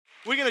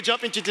We're going to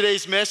jump into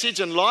today's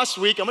message, and last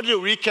week, I'm going to do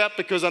a recap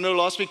because I know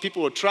last week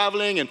people were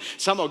traveling and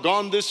some are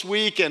gone this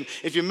week, and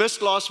if you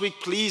missed last week,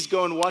 please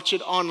go and watch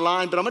it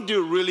online, but I'm going to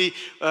do a really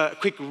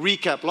quick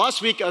recap.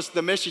 Last week,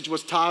 the message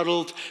was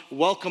titled,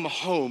 Welcome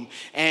Home,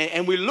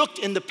 and we looked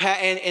in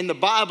the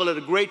Bible at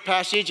a great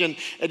passage, and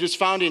it was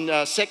found in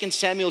 2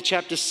 Samuel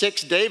chapter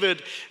 6.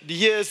 David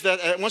hears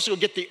that wants to go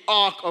get the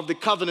Ark of the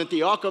Covenant.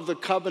 The Ark of the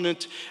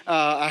Covenant,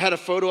 I had a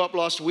photo up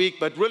last week,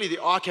 but really the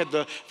Ark had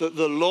the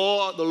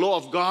law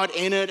of God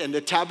in it and the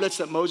tablets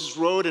that Moses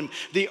wrote, and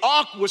the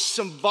ark was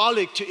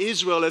symbolic to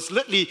Israel as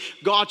literally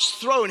God's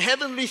throne,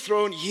 heavenly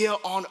throne here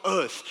on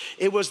earth.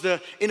 It was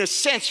in a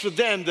sense for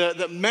them,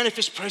 the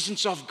manifest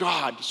presence of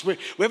God.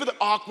 Wherever the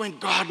ark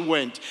went, God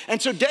went.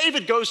 And so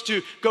David goes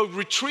to go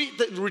retrieve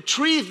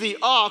the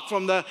ark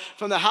from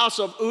the house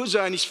of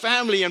Uzzah and his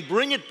family and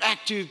bring it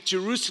back to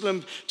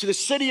Jerusalem, to the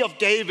city of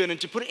David,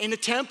 and to put it in a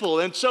temple.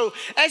 And so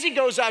as he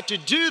goes out to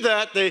do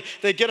that,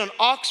 they get an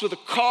ox with a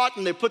cart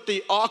and they put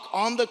the ark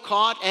on the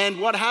cart. And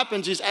what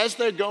happens is as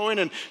they're going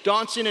and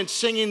dancing and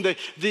singing,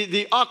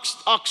 the ox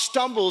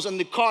stumbles and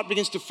the cart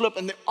begins to flip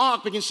and the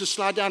ark begins to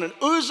slide down, and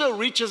Uzzah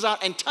reaches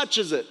out and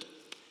touches it.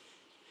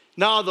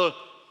 Now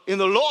in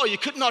the law, you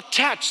could not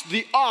touch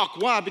the ark.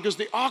 Why? Because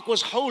the ark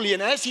was holy,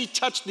 and as he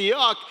touched the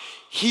ark,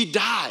 he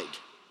died.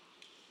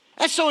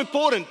 That's so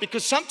important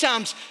because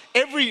sometimes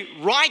every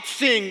right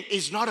thing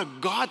is not a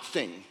God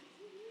thing.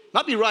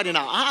 Might be right in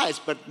our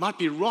eyes, but might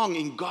be wrong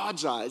in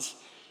God's eyes.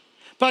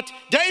 But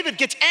David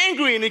gets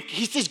angry and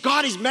he says,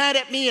 God is mad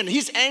at me, and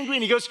he's angry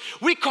and he goes,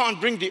 we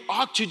can't bring the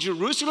ark to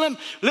Jerusalem.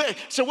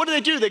 So what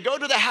do? They go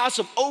to the house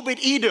of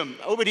Obed-Edom.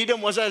 Obed-Edom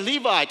was a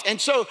Levite.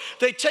 And so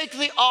they take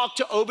the ark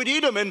to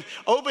Obed-Edom, and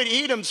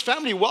Obed-Edom's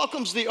family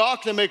welcomes the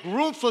ark. They make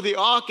room for the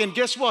ark, and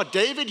guess what?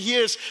 David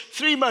hears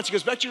 3 months, he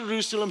goes back to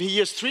Jerusalem. He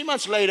hears 3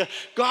 months later,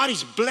 God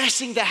is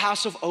blessing the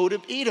house of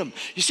Obed-Edom.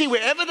 You see,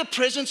 wherever the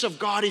presence of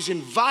God is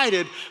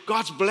invited,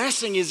 God's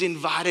blessing is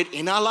invited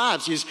in our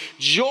lives. His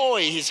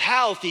joy, his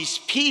health, his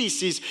peace,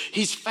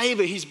 his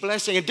favor, his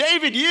blessing. And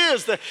David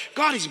hears that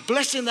God is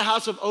blessing the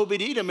house of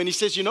Obed-Edom, and he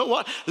says, you know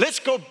what? Let's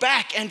go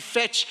back and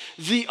fetch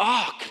the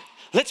ark.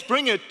 Let's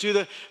bring it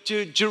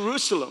to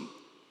Jerusalem.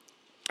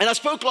 And I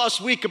spoke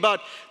last week about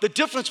the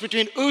difference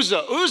between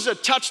Uzzah. Uzzah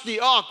touched the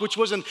ark, which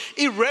was an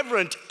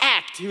irreverent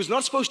act. He was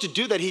not supposed to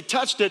do that. He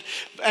touched it.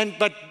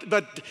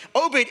 But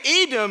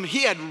Obed-Edom,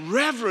 he had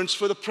reverence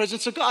for the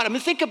presence of God. I mean,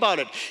 think about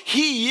it.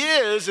 He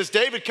hears as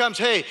David comes,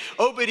 hey,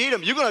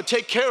 Obed-Edom, you're going to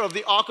take care of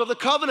the Ark of the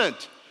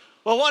Covenant.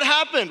 Well, what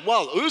happened?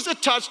 Well, Uzzah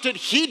touched it.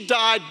 He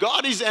died.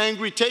 God is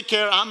angry. Take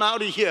care. I'm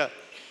out of here.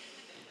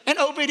 And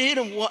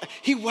Obed-Edom,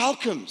 he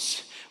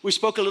welcomes. We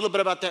spoke a little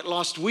bit about that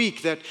last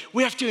week, that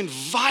we have to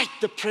invite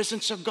the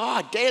presence of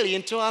God daily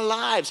into our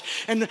lives.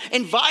 And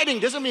inviting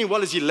doesn't mean, well,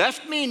 has he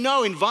left me?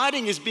 No,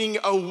 inviting is being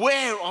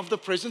aware of the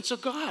presence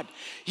of God.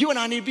 You and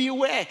I need to be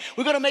aware.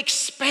 We've got to make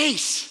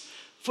space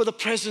for the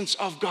presence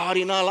of God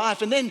in our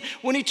life. And then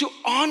we need to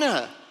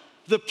honor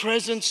the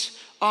presence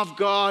of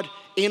God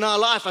in our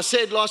life. I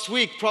said last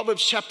week,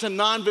 Proverbs chapter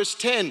 9, verse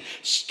 10,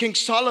 King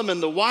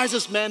Solomon, the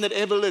wisest man that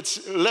ever lived,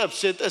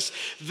 said this,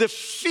 the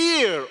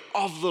fear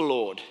of the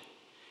Lord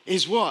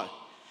is what?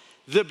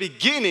 The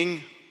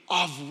beginning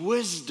of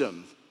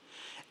wisdom.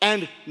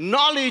 And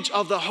knowledge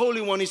of the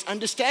Holy One is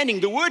understanding.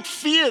 The word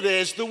fear there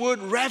is the word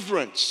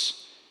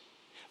reverence.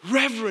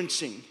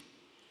 Reverencing.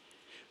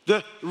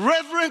 The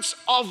reverence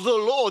of the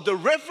Lord, the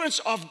reverence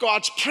of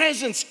God's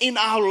presence in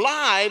our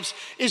lives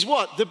is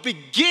what? The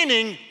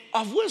beginning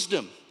of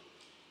wisdom.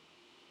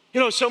 You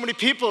know, so many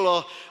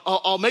people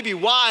are maybe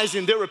wise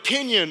in their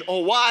opinion,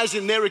 or wise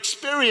in their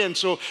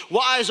experience, or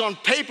wise on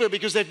paper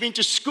because they've been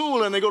to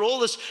school and they got all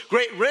this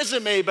great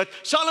resume. But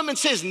Solomon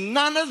says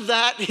none of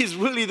that is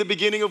really the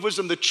beginning of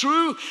wisdom. The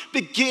true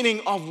beginning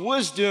of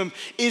wisdom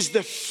is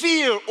the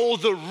fear or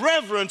the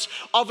reverence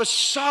of a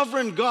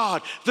sovereign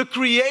God, the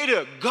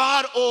Creator,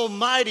 God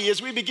Almighty.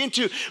 As we begin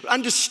to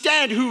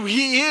understand who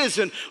He is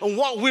and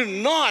what we're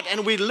not,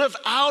 and we live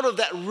out of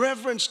that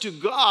reverence to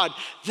God,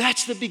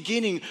 that's the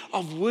beginning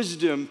of wisdom.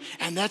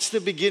 And that's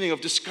the beginning of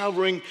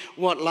discovering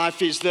what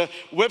life is. The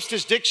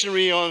Webster's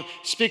Dictionary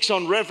speaks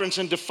on reverence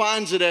and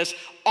defines it as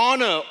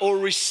honor or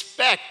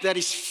respect that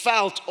is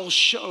felt or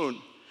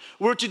shown.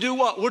 We're to do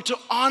what? We're to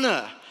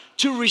honor,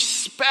 to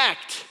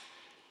respect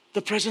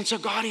the presence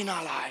of God in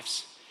our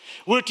lives.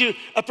 We're to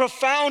a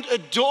profound,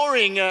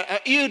 adoring,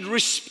 eared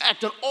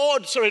respect, an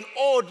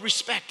awed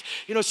respect.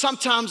 You know,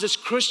 sometimes as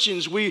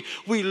Christians, we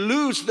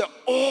lose the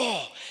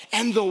awe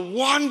and the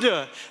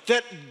wonder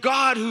that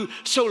God, who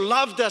so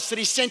loved us, that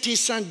He sent His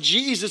Son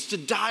Jesus to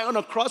die on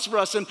a cross for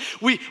us. And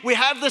we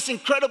have this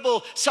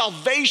incredible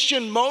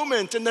salvation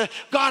moment. And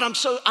God,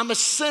 I'm a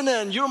sinner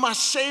and You're my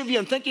Savior.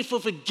 And thank You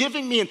for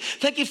forgiving me. And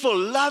thank You for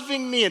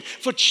loving me and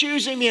for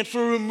choosing me and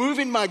for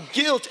removing my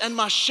guilt and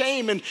my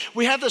shame. And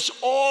we have this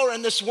awe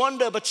and this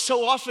wonder, but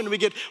so often we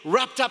get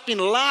wrapped up in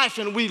life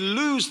and we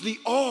lose the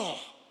awe.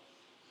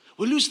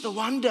 We lose the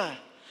wonder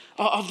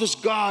of this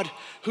God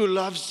who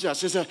loves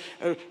us. As a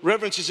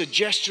reverence is a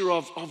gesture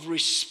of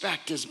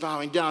respect, as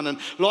bowing down. And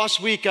last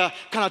week kind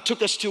of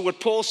took us to what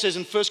Paul says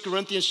in 1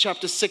 Corinthians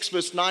chapter 6,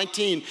 verse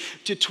 19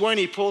 to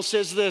 20. Paul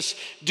says this,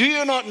 do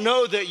you not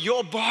know that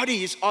your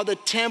bodies are the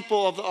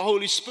temple of the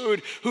Holy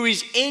Spirit who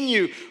is in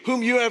you,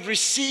 whom you have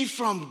received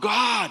from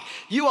God?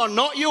 You are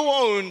not your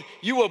own.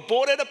 You were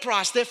bought at a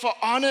price. Therefore,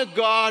 honor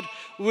God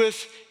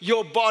with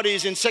your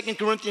bodies. In 2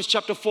 Corinthians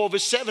chapter 4,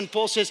 verse 7,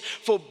 Paul says,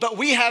 but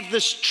we have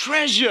this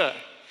treasure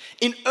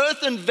in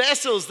earthen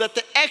vessels, that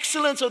the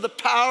excellence of the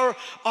power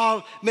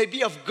may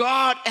be of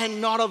God and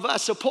not of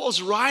us. So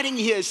Paul's writing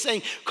here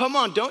saying, come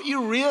on, don't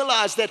you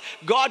realize that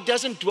God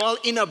doesn't dwell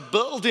in a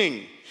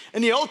building?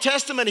 In the Old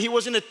Testament, he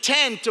was in a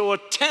tent or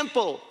a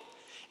temple.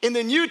 In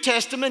the New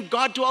Testament,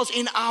 God dwells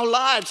in our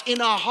lives,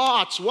 in our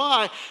hearts.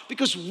 Why?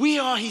 Because we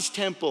are his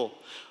temple.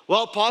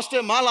 Well,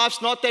 Pastor, my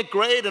life's not that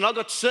great and I've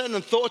got sin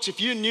and thoughts.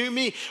 If you knew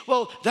me,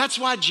 well, that's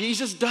why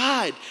Jesus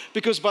died.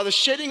 Because by the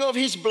shedding of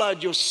his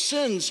blood, your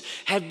sins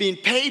have been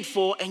paid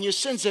for and your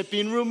sins have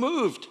been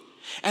removed.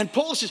 And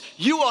Paul says,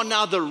 you are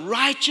now the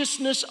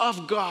righteousness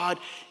of God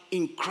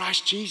in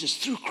Christ Jesus,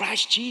 through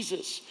Christ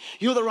Jesus.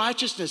 You're the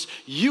righteousness.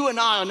 You and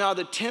I are now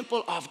the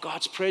temple of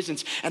God's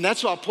presence. And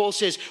that's why Paul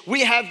says,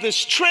 we have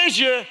this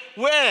treasure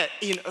where?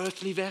 In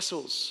earthly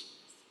vessels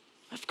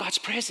of God's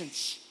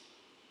presence.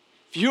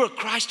 If you're a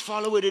Christ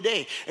follower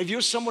today, if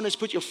you're someone that's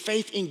put your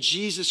faith in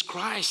Jesus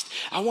Christ,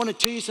 I want to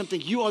tell you something.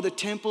 You are the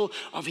temple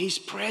of his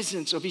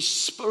presence, of his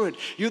spirit.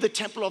 You're the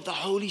temple of the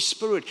Holy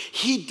Spirit.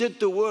 He did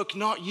the work,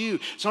 not you.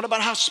 It's not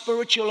about how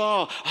spiritual you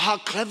are, how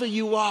clever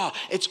you are.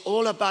 It's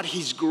all about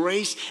his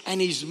grace and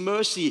his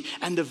mercy.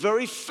 And the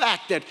very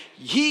fact that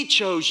he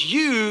chose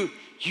you,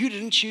 you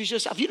didn't choose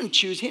yourself. You didn't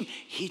choose him.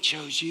 He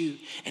chose you.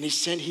 And he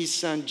sent his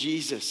son,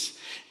 Jesus,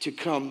 to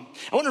come.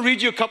 I want to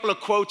read you a couple of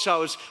quotes I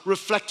was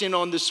reflecting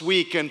on this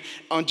week and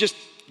on just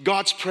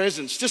God's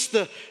presence. Just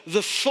the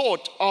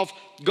thought of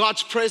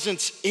God's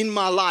presence in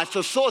my life.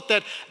 The thought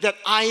that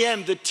I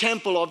am the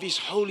temple of his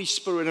Holy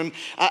Spirit. And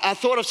I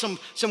thought of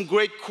some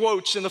great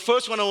quotes. And the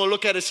first one I want to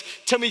look at is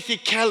Timothy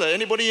Keller.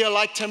 Anybody here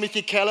like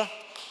Timothy Keller?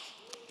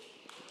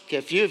 Okay,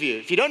 a few of you.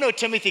 If you don't know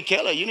Timothy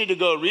Keller, you need to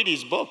go read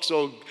his books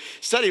or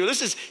study. Well,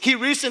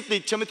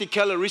 Timothy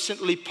Keller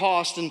recently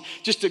passed, and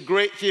just a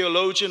great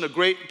theologian, a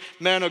great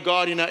man of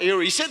God in our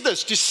era. He said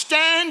this, to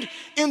stand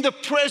in the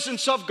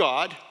presence of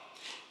God,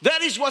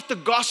 that is what the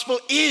gospel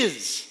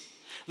is.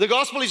 The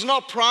gospel is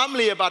not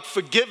primarily about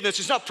forgiveness.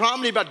 It's not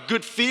primarily about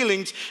good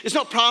feelings. It's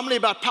not primarily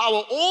about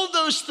power. All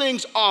those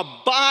things are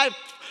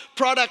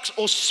byproducts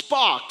or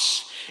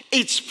sparks.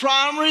 It's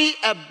primarily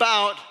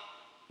about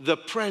the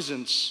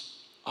presence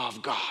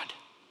of God.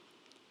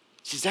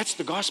 See, that's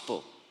the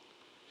gospel.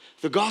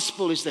 The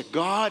gospel is that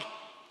God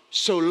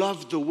so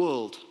loved the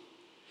world.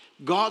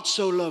 God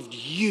so loved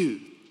you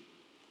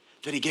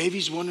that he gave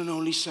his one and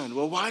only son.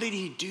 Well, why did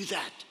he do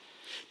that?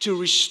 To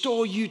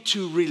restore you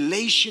to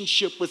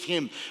relationship with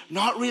him.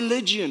 Not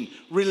religion,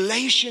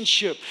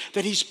 relationship.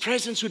 That his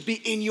presence would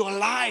be in your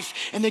life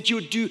and that you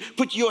would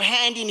put your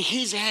hand in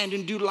his hand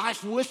and do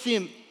life with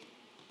him.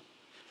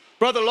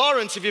 Brother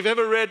Lawrence, if you've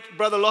ever read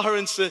Brother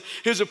Lawrence,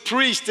 he's a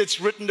priest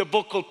that's written a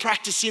book called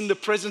Practicing the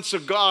Presence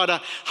of God.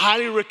 I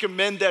highly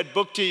recommend that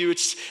book to you.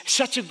 It's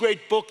such a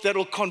great book that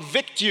will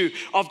convict you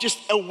of just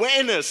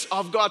awareness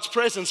of God's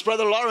presence.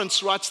 Brother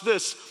Lawrence writes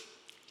this.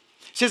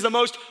 He says, the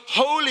most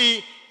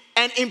holy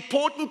and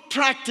important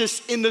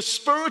practice in the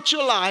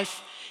spiritual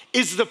life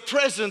is the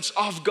presence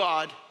of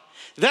God.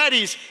 That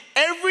is,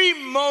 every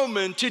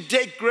moment to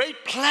take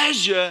great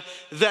pleasure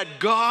that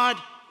God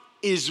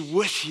is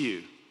with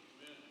you.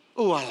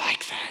 Oh, I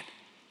like that.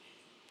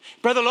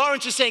 Brother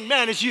Lawrence is saying,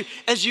 man, as you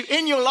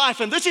in your life,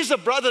 and this is a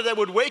brother that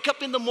would wake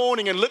up in the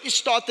morning and let you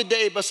start the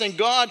day by saying,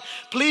 God,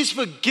 please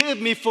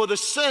forgive me for the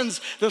sins,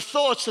 the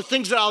thoughts, the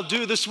things that I'll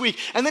do this week.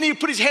 And then he would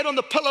put his head on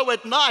the pillow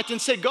at night and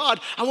say, God,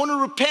 I want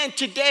to repent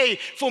today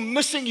for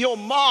missing your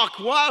mark.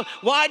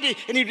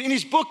 In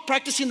his book,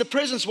 Practicing the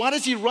Presence, why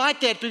does he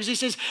write that? Because he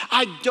says,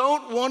 I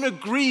don't want to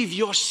grieve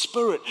your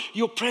spirit,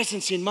 your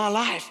presence in my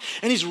life.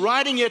 And he's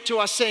writing it to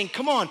us saying,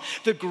 come on,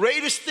 the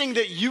greatest thing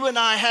that you and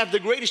I have, the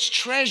greatest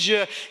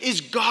treasure is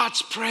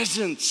God's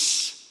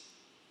presence.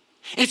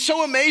 It's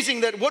so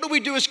amazing that what do we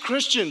do as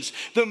Christians?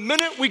 The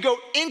minute we go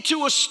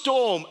into a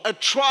storm, a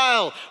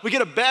trial, we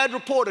get a bad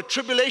report, a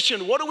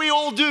tribulation, what do we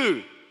all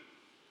do?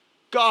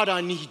 God,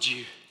 I need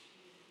you.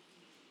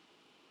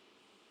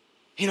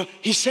 You know,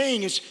 he's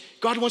saying is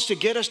God wants to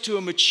get us to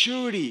a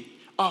maturity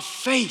of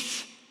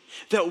faith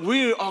that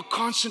we are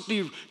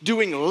constantly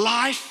doing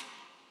life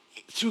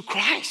through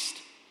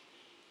Christ,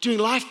 doing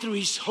life through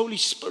his Holy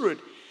Spirit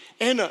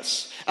in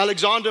us.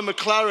 Alexander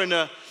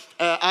McLaren,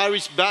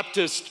 Irish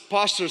Baptist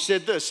pastor,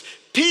 said this,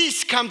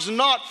 peace comes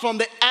not from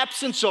the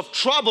absence of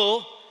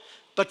trouble,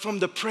 but from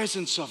the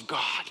presence of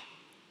God.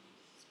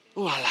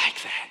 Oh, I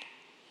like that.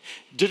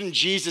 Didn't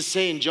Jesus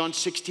say in John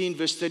 16,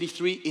 verse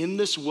 33, in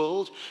this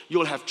world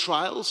you'll have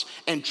trials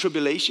and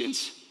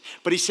tribulations?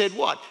 But he said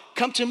what?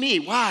 Come to me.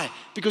 Why?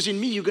 Because in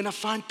me you're going to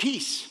find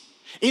peace.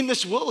 In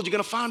this world you're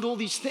going to find all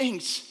these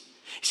things.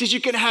 He says,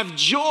 you can have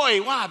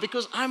joy. Why?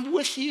 Because I'm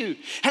with you.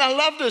 And I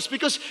love this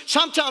because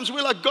sometimes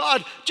we're like,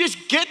 God,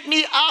 just get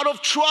me out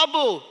of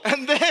trouble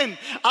and then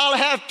I'll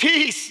have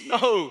peace.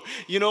 No,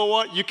 you know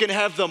what? You can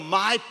have the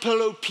my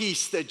pillow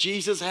peace that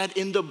Jesus had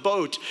in the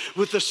boat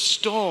with the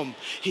storm.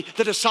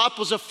 The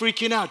disciples are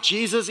freaking out.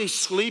 Jesus is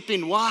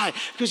sleeping. Why?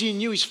 Because he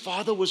knew his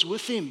Father was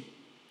with him.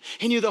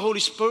 He knew the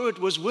Holy Spirit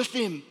was with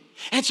him.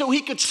 And so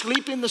he could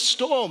sleep in the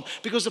storm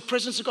because the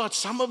presence of God.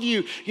 Some of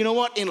you, you know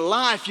what, in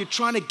life, you're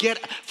trying to get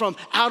from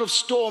out of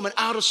storm and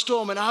out of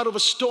storm and out of a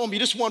storm. You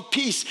just want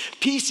peace.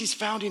 Peace is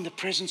found in the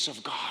presence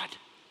of God,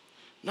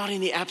 not in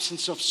the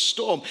absence of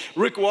storm.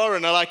 Rick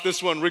Warren, I like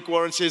this one. Rick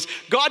Warren says,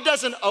 God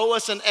doesn't owe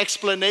us an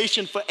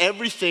explanation for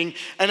everything.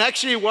 And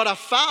actually what I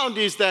found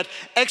is that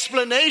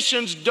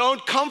explanations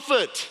don't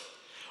comfort.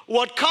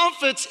 What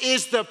comforts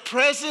is the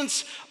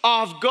presence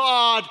of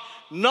God,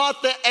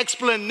 not the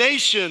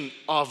explanation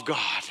of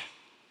God.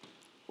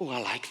 Oh,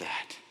 I like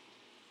that.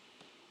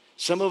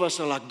 Some of us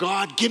are like,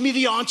 God, give me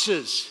the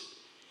answers.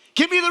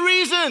 Give me the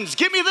reasons.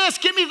 Give me this.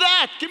 Give me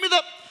that. Give me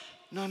that.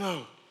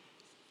 No.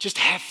 Just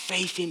have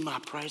faith in my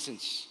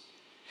presence.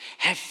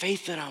 Have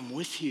faith that I'm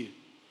with you.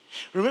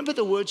 Remember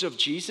the words of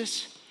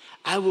Jesus?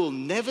 I will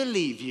never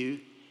leave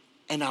you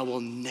and I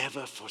will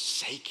never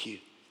forsake you.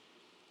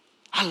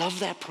 I love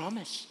that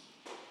promise.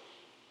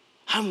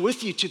 I'm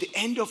with you to the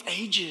end of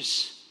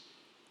ages.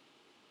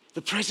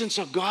 The presence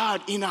of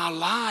God in our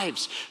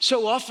lives.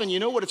 So often, you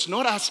know what, it's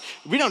not us.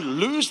 We don't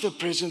lose the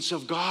presence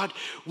of God.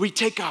 We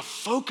take our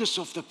focus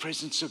off the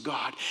presence of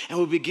God and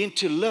we begin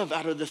to live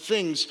out of the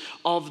things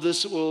of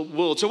this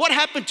world. So what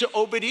happened to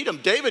Obed-Edom?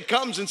 David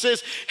comes and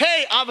says,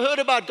 hey, I've heard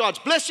about God's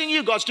blessing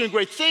you. God's doing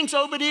great things,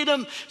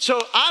 Obed-Edom. So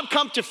I've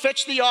come to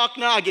fetch the ark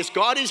now. I guess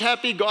God is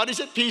happy. God is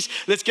at peace.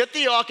 Let's get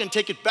the ark and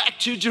take it back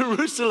to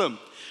Jerusalem.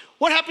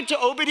 What happened to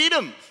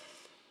Obed-Edom?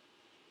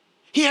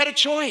 He had a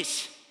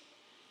choice.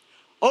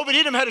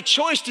 Obed-Edom had a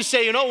choice to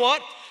say, you know what?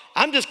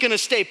 I'm just going to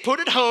stay put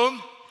at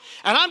home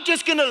and I'm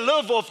just going to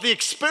live off the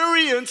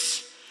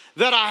experience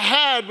that I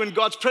had when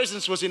God's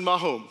presence was in my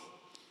home.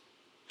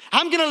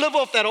 I'm going to live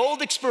off that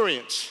old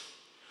experience.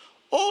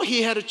 Or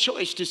he had a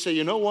choice to say,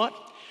 you know what?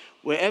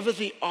 Wherever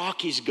the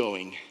ark is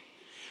going,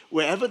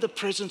 wherever the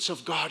presence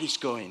of God is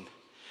going,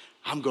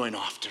 I'm going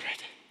after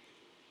it.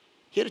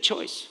 He had a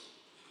choice.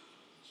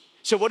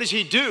 So what does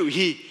he do?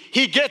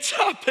 He gets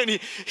up and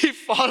he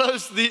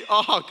follows the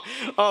ark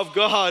of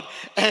God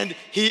and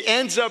he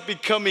ends up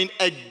becoming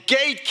a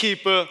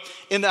gatekeeper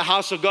in the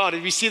house of God.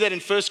 And we see that in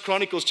 1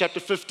 Chronicles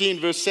chapter 15,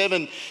 verse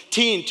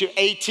 17 to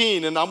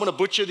 18. And I'm going to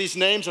butcher these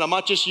names and I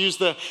might just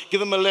give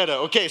them a letter.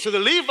 Okay, so the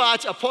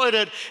Levites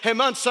appointed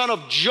Heman, son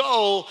of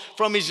Joel,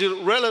 from his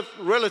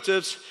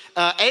relatives,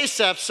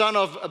 Asaph, son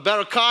of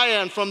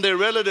Berechiah, and from their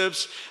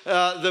relatives,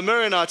 the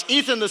Merarites,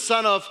 Ethan, the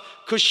son of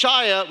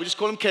Cushiah, we just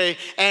call him K,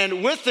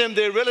 and with him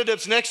their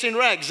relatives next in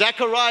rank,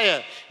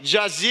 Zechariah,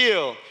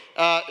 Jaziel,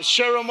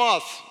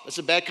 Sheremoth, that's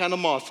a bad kind of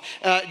moth,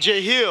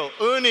 Jehiel,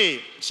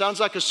 Uni, sounds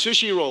like a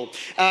sushi roll,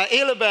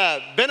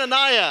 Elibab,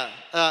 Benaniah,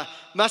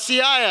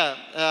 Maaseiah,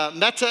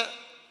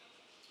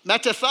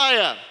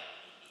 Mattathiah,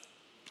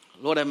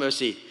 Lord have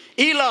mercy,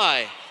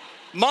 Eli,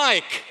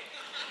 Mike,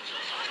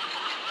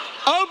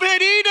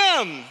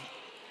 Obed-Edom,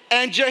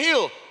 and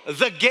Jehiel,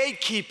 the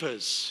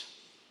gatekeepers.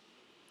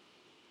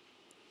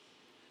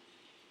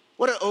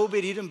 What did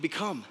Obed-Edom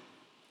become?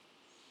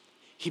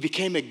 He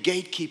became a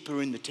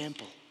gatekeeper in the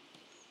temple.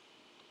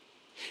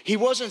 He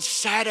wasn't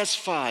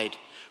satisfied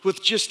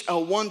with just a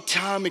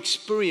one-time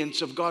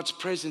experience of God's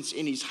presence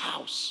in his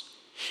house.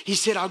 He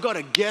said, I've got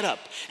to get up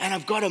and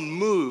I've got to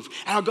move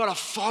and I've got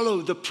to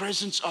follow the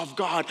presence of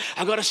God.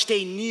 I've got to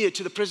stay near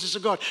to the presence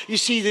of God. You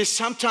see, there's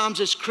sometimes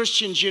as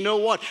Christians, you know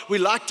what? We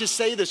like to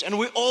say this and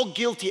we're all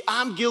guilty.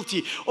 I'm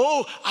guilty.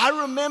 Oh,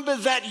 I remember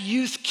that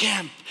youth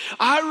camp.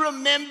 I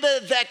remember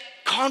that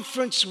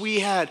conference we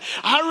had.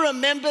 I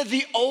remember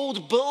the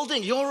old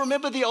building. You all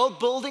remember the old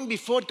building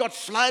before it got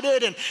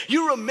flooded? And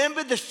you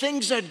remember the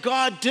things that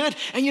God did.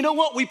 And you know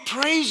what? We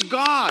praise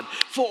God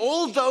for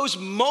all those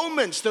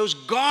moments, those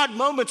God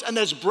moments and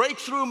those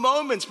breakthrough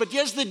moments. But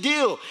here's the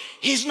deal.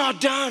 He's not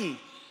done.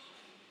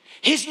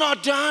 He's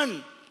not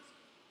done.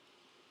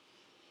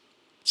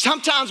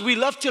 Sometimes we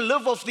love to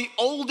live off the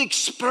old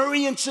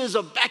experiences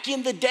of back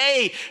in the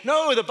day.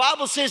 No, the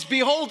Bible says,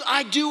 behold,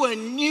 I do a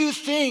new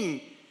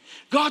thing.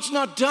 God's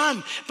not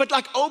done. But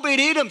like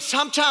Obed-Edom,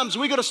 sometimes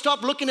we got to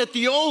stop looking at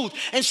the old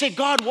and say,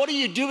 God, what are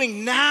you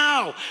doing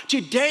now?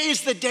 Today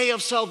is the day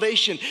of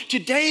salvation.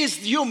 Today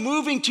is, you're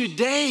moving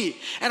today.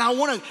 And I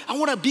want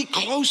to be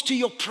close to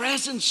your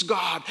presence,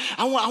 God.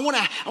 I want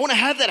to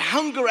have that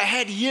hunger I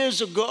had years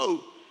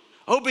ago.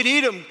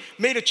 Obed-Edom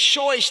made a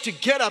choice to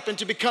get up and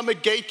to become a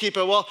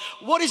gatekeeper. Well,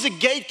 what is a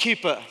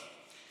gatekeeper?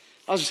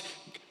 I was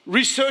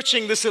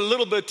researching this a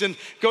little bit and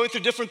going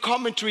through different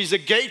commentaries. A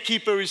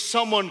gatekeeper is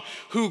someone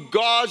who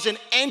guards an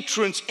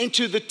entrance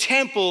into the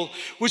temple,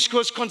 which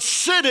was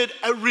considered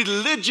a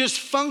religious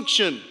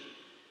function.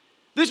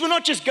 These were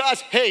not just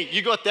guys, hey,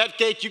 you got that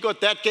gate,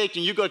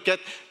 and you got that.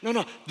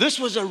 No. This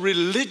was a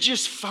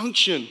religious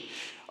function.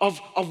 of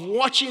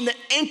watching the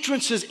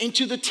entrances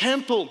into the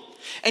temple.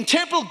 And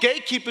temple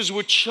gatekeepers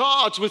were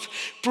charged with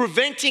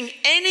preventing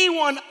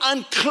anyone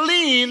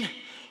unclean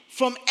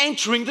from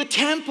entering the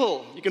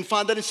temple. You can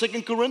find that in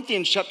 2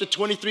 Corinthians chapter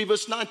 23,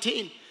 verse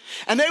 19.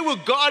 And they were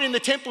guarding the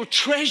temple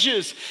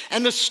treasures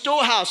and the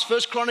storehouse.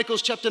 1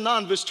 Chronicles chapter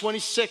 9, verse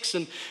 26,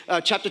 and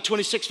chapter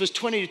 26, verse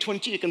 20 to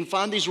 22. You can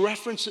find these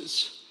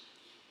references.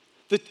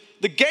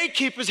 The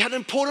gatekeepers had an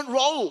important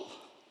role.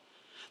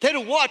 They had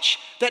to watch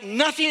that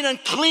nothing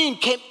unclean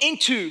came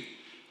into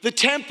the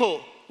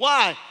temple.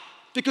 Why?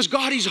 Because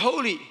God is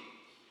holy.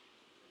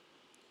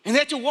 And they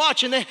had to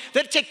watch, and they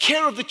had to take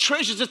care of the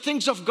treasures, the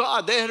things of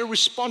God. They had a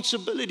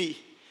responsibility.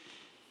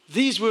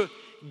 These were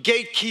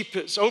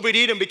gatekeepers.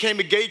 Obed-Edom became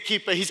a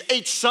gatekeeper. His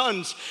 8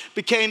 sons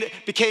became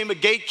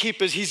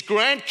gatekeepers. His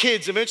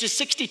grandkids, eventually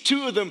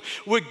 62 of them,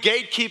 were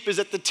gatekeepers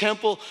at the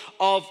temple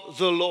of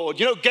the Lord.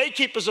 You know,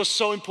 gatekeepers are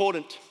so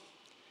important.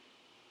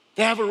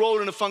 They have a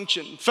role and a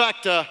function. In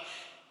fact,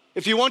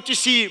 if you want to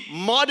see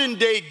modern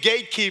day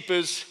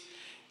gatekeepers,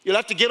 you'll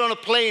have to get on a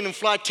plane and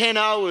fly 10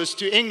 hours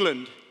to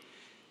England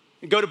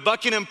and go to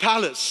Buckingham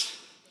Palace.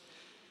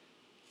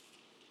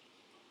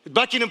 At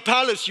Buckingham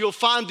Palace, you'll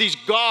find these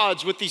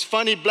guards with these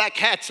funny black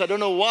hats. I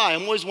don't know why.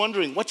 I'm always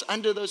wondering, what's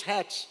under those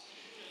hats?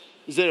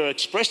 Is there an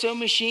espresso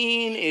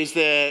machine? Is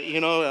there,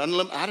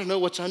 I don't know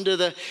what's under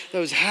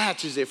those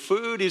hats. Is there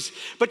food?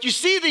 But you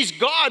see these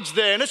guards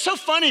there, and it's so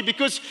funny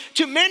because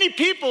to many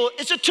people,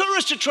 it's a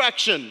tourist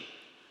attraction.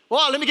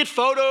 Well, let me get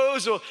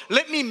photos, or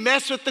let me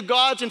mess with the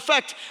guards. In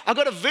fact, I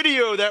got a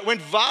video that went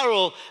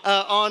viral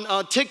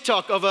on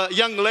TikTok of a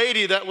young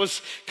lady that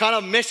was kind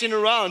of messing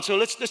around. So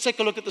let's take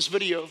a look at this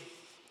video.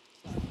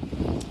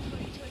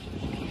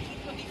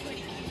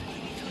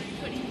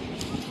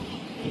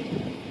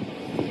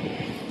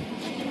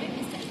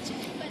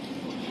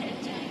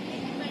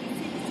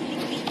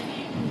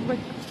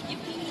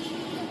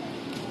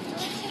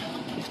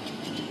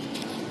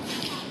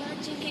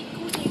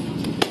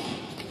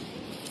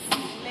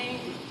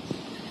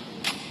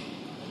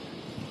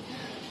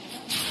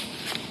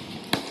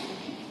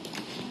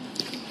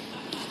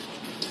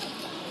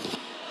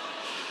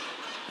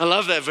 I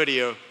love that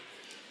video.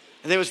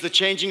 And there was the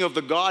changing of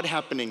the guard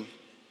happening.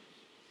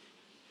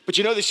 But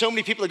there's so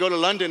many people that go to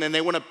London and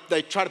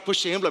they try to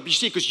push the envelope. You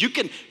see, because you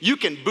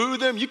can boo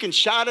them, you can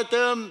shout at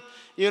them,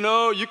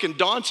 you can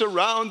dance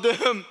around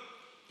them,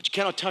 but you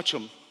cannot touch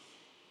them.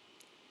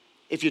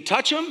 If you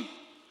touch them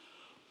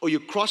or you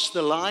cross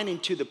the line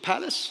into the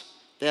palace,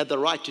 they have the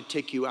right to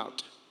take you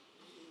out.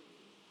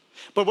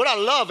 But what I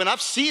love, and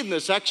I've seen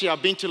this, actually,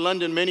 I've been to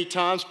London many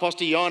times.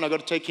 Pastor Jan, I got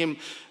to take him,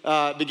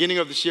 beginning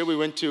of this year, we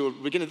went to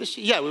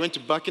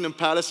Buckingham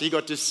Palace. He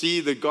got to see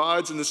the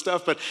guards and the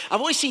stuff. But I've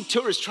always seen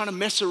tourists trying to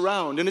mess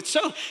around. And it's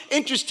so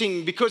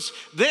interesting because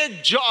their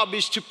job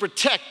is to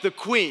protect the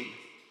queen.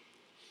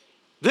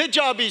 Their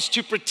job is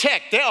to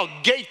protect. They are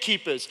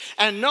gatekeepers.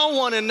 And no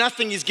one and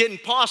nothing is getting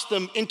past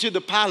them into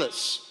the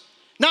palace.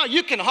 Now,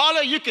 you can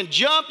holler, you can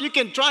jump, you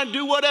can try and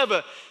do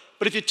whatever.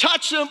 But if you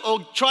touch them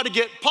or try to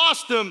get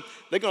past them,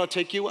 they're going to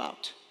take you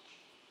out.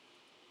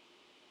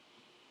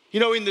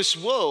 In this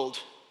world,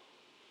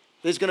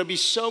 there's going to be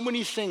so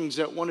many things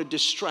that want to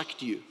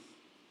distract you.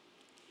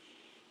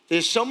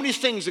 There's so many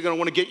things that are going to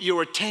want to get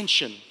your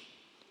attention.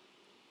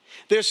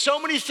 There's so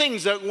many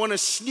things that want to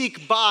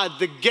sneak by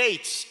the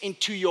gates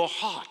into your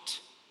heart.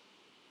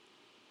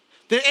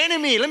 The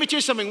enemy, let me tell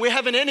you something, we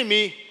have an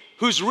enemy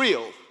who's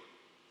real.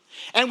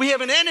 And we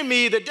have an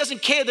enemy that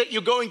doesn't care that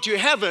you're going to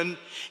heaven.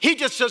 He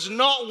just does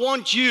not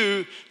want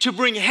you to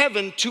bring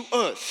heaven to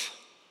earth.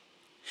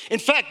 In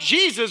fact,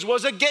 Jesus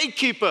was a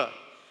gatekeeper.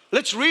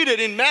 Let's read it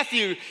in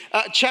Matthew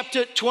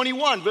chapter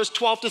 21, verse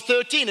 12 to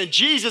 13. And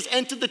Jesus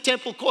entered the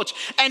temple courts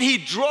and he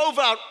drove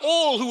out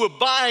all who were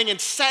buying and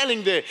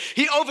selling there.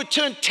 He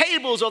overturned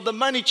tables of the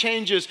money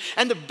changers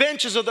and the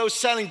benches of those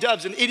selling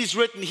doves. And it is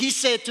written, he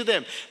said to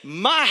them,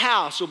 my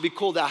house will be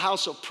called a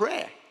house of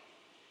prayer,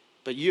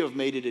 but you have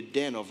made it a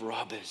den of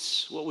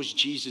robbers. What was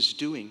Jesus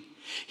doing?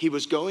 He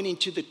was going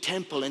into the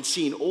temple and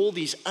seeing all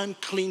these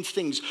unclean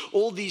things,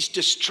 all these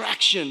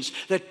distractions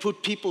that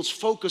put people's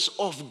focus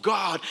off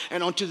God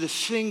and onto the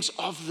things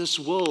of this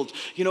world.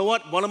 You know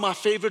what? One of my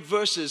favorite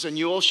verses, and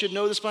you all should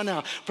know this by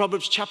now,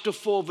 Proverbs chapter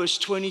 4, verse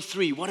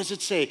 23. What does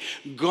it say?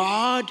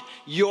 Guard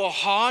your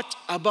heart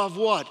above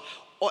what?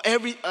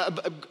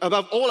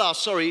 Above all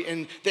else,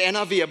 in the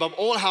NIV, above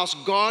all else,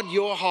 guard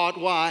your heart.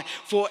 Why?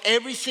 For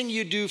everything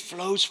you do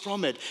flows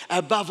from it.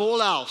 Above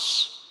all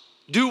else,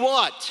 do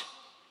what?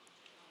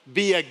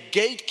 Be a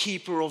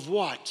gatekeeper of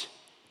what?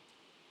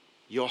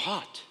 Your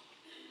heart.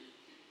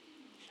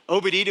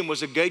 Obed-Edom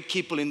was a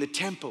gatekeeper in the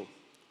temple.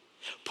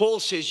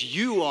 Paul says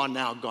you are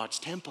now God's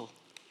temple,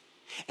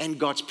 and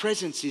God's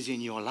presence is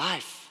in your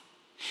life.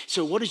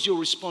 So what is your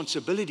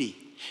responsibility?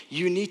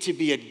 You need to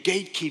be a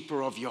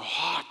gatekeeper of your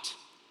heart.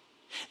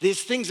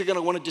 There's things that are going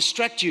to want to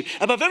distract you.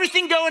 Above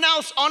everything going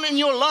else on in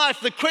your life,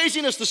 the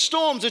craziness, the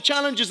storms, the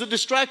challenges, the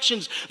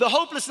distractions, the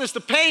hopelessness,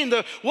 the pain,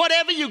 the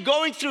whatever you're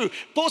going through.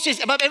 Paul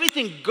says, above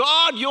everything,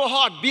 guard your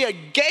heart. Be a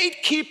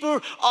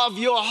gatekeeper of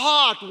your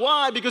heart.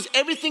 Why? Because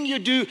everything you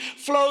do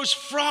flows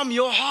from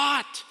your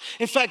heart.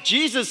 In fact,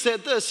 Jesus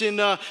said this in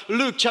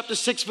Luke chapter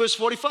 6, verse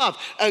 45.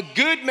 A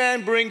good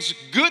man brings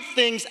good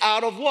things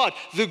out of what?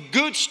 The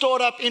good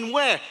stored up in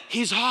where?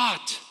 His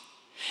heart.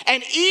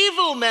 An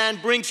evil man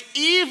brings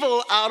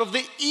evil out of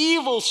the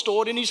evil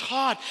stored in his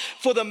heart.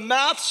 For the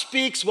mouth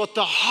speaks what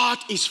the heart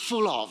is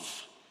full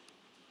of.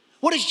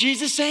 What is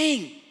Jesus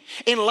saying?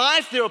 In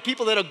life, there are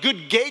people that are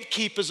good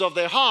gatekeepers of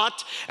their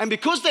heart. And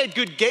because they're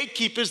good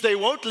gatekeepers, they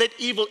won't let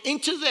evil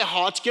into their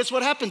hearts. Guess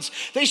what happens?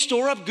 They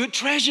store up good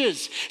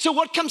treasures. So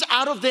what comes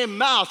out of their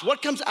mouth?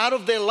 What comes out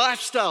of their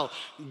lifestyle?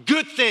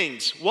 Good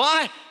things.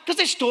 Why? Because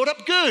they stored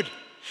up good.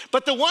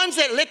 But the ones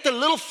that let the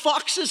little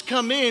foxes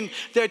come in,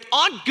 that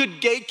aren't good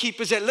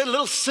gatekeepers, that let a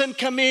little sin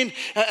come in,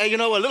 a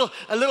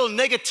little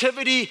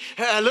negativity,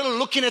 a little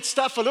looking at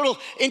stuff, a little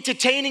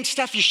entertaining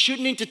stuff you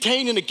shouldn't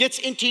entertain, and it gets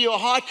into your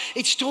heart,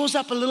 it stores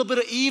up a little bit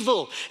of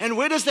evil. And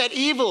where does that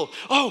evil?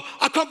 Oh,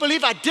 I can't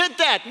believe I did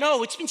that.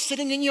 No, it's been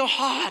sitting in your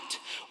heart.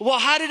 Well,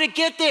 how did it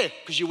get there?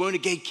 Because you weren't a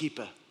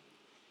gatekeeper.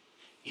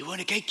 You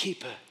weren't a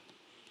gatekeeper.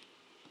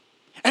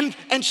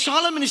 And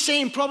Solomon is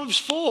saying in Proverbs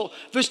 4,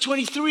 verse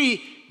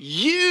 23,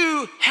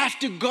 you have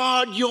to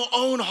guard your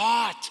own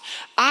heart.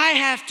 I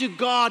have to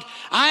guard.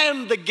 I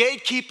am the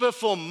gatekeeper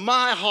for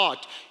my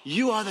heart.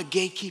 You are the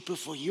gatekeeper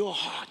for your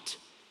heart.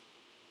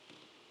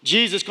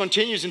 Jesus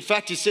continues. In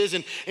fact, he says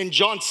in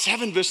John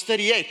 7, verse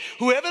 38,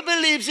 whoever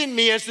believes in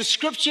me, as the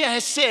scripture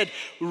has said,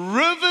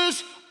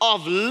 rivers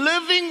of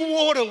living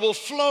water will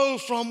flow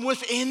from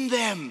within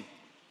them.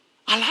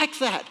 I like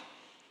that.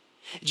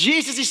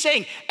 Jesus is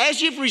saying,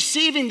 as you're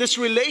receiving this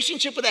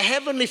relationship with the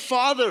Heavenly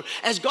Father,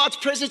 as God's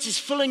presence is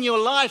filling your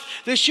life,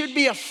 there should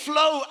be a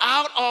flow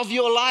out of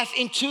your life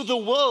into the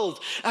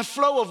world, a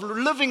flow of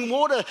living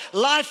water,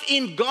 life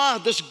in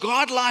God, this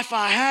God life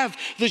I have,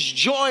 this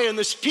joy and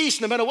this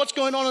peace. No matter what's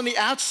going on the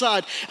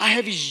outside, I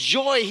have His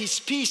joy, His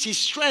peace, His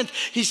strength,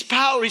 His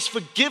power, His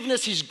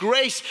forgiveness, His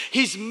grace,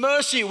 His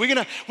mercy. We're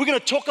gonna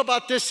talk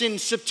about this in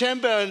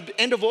September and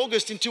end of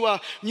August into our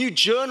new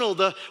journal.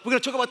 We're gonna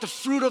talk about the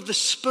fruit of the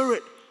Spirit.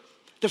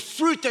 The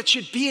fruit that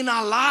should be in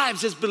our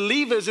lives as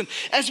believers. And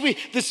as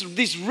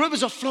these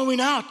rivers are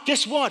flowing out,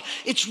 guess what?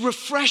 It's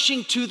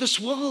refreshing to this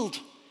world.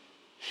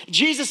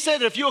 Jesus said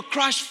that if you're a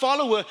Christ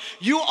follower,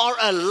 you are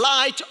a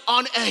light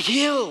on a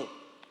hill.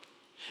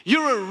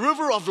 You're a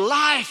river of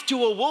life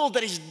to a world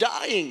that is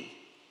dying.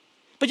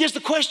 But here's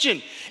the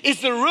question. Is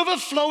the river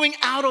flowing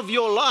out of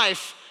your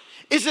life,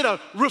 is it a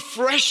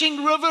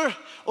refreshing river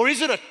or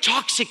is it a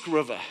toxic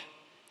river?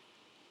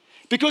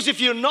 Because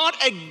if you're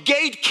not a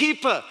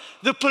gatekeeper,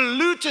 the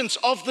pollutants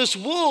of this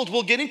world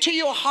will get into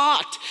your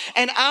heart.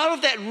 And out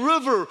of that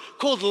river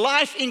called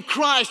life in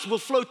Christ will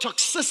flow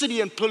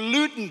toxicity and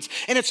pollutants.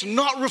 And it's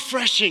not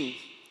refreshing.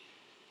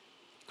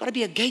 Got to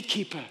be a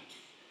gatekeeper.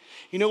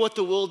 You know what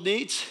the world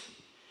needs?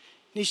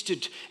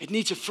 It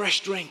needs a fresh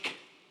drink.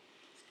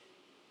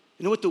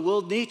 You know what the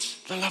world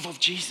needs? The love of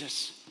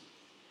Jesus.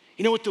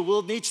 You know what the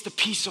world needs? The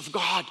peace of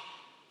God.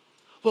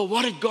 Well,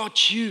 what did God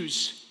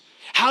choose?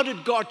 How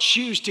did God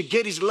choose to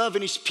get His love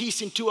and His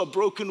peace into a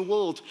broken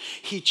world?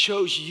 He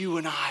chose you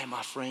and I,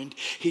 my friend.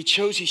 He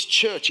chose His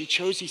church. He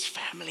chose His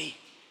family.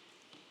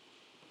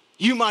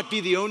 You might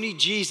be the only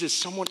Jesus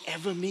someone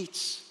ever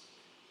meets.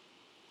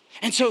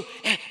 And so,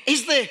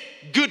 is there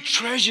good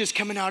treasures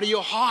coming out of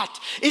your heart?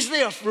 Is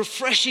there a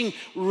refreshing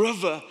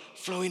river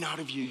flowing out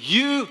of you?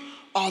 You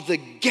are the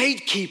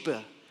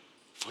gatekeeper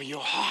for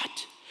your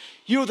heart.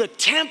 You're the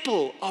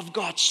temple of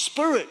God's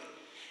Spirit.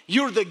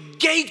 You're the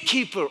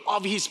gatekeeper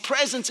of His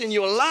presence in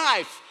your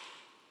life.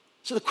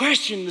 So the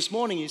question this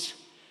morning is,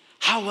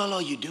 how well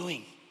are you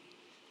doing?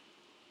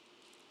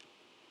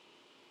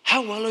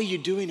 How well are you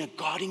doing at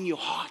guarding your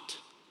heart?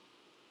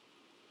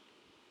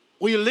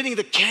 Or you're letting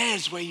the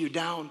cares weigh you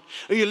down?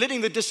 Or you're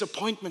letting the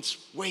disappointments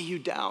weigh you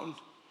down?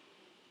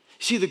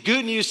 See, the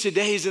good news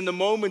today is in the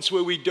moments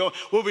where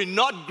we're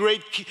not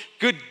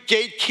good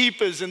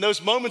gatekeepers, in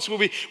those moments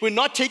where we're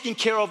not taking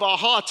care of our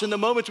hearts, in the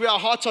moments where our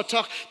hearts are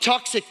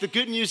toxic, the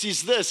good news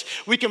is this.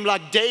 We can,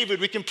 like David,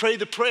 we can pray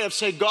the prayer of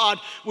say, God,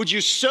 would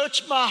you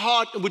search my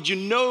heart and would you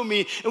know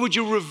me and would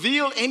you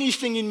reveal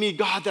anything in me,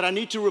 God, that I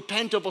need to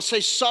repent of or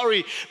say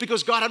sorry,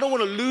 because God, I don't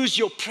want to lose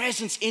your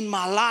presence in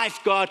my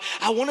life, God.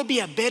 I want to be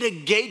a better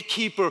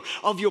gatekeeper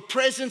of your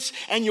presence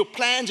and your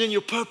plans and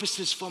your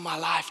purposes for my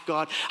life,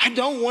 God. I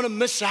don't want to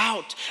miss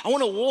out. I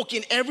want to walk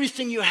in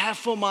everything you have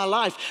for my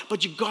life,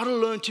 but you got to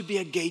learn to be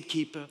a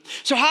gatekeeper.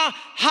 So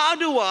how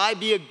do I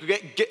be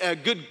a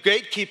good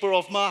gatekeeper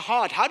of my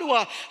heart? How do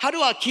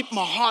I keep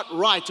my heart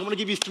right? I'm going to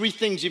give you 3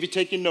 things if you're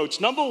taking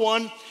notes. Number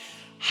 1,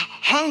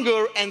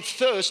 hunger and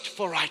thirst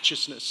for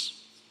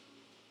righteousness.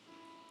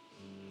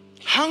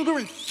 Hunger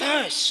and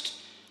thirst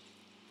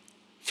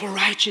for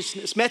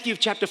righteousness. Matthew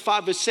chapter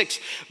 5 verse 6.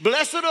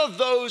 Blessed are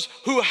those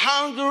who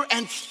hunger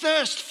and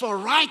thirst for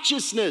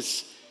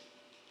righteousness.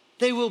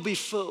 they will be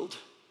filled.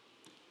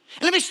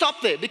 And let me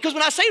stop there, because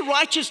when I say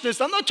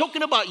righteousness, I'm not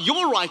talking about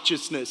your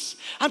righteousness.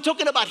 I'm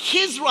talking about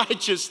His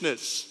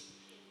righteousness.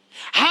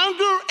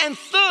 Hunger and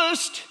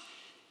thirst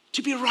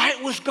to be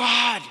right with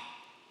God.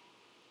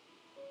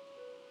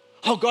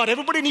 Oh God,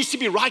 everybody needs to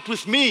be right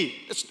with me.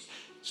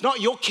 It's not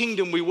your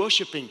kingdom we're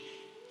worshiping.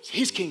 It's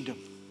His kingdom.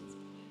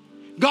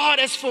 God,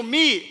 as for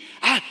me,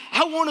 I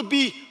want to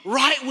be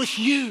right with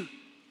you.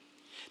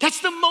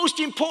 That's the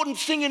most important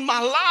thing in my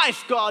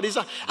life, God, is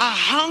a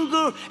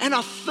hunger and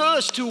a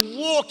thirst to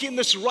walk in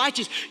this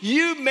righteousness.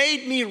 You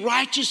made me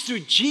righteous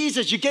through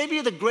Jesus. You gave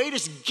me the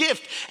greatest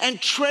gift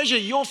and treasure,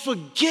 your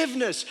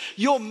forgiveness,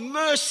 your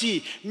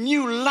mercy,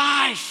 new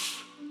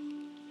life.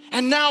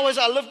 And now as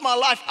I live my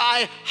life,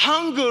 I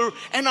hunger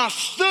and I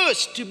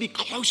thirst to be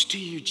close to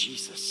you,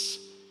 Jesus.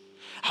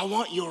 I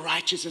want your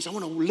righteousness. I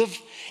want to live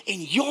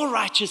in your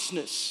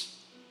righteousness.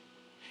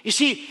 You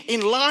see, in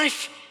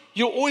life,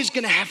 you're always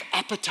going to have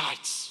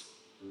appetites.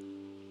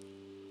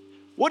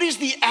 What is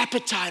the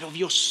appetite of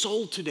your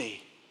soul today?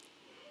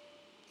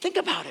 Think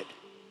about it.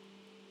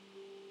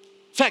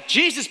 In fact,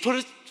 Jesus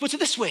puts it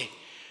this way.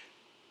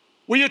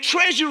 Where your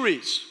treasure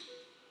is,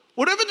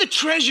 whatever the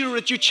treasure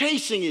that you're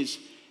chasing is,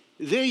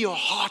 there your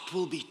heart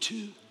will be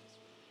too.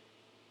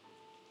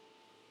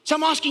 So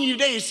I'm asking you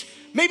today is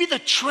maybe the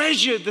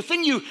treasure, the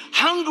thing you're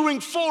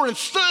hungering for and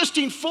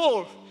thirsting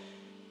for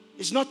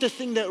is not the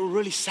thing that will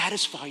really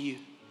satisfy you.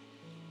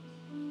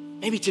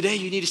 Maybe today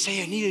you need to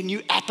say, I need a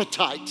new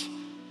appetite.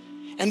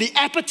 And the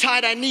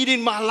appetite I need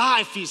in my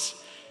life is,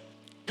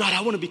 God,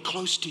 I want to be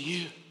close to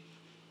you.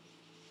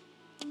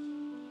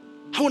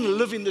 I want to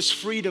live in this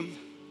freedom.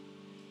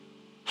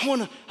 I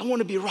want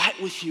to be right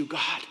with you,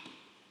 God.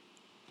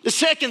 The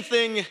second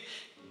thing,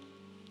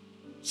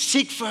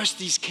 seek first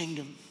His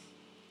kingdom.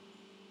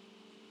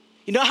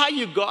 You know how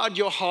you guard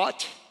your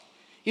heart?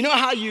 You know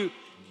how you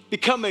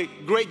become a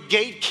great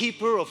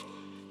gatekeeper of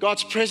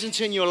God's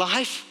presence in your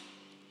life?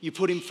 You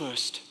put Him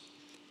first.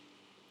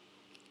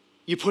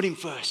 You put Him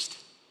first.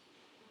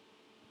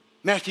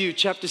 Matthew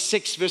chapter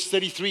 6, verse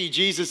 33,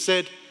 Jesus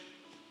said,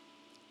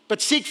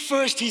 but seek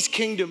first His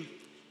kingdom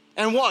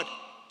and what?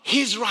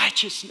 His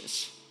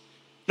righteousness.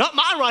 Not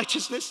my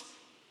righteousness,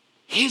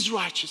 His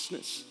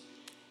righteousness.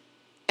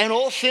 And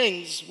all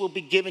things will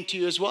be given to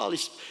you as well.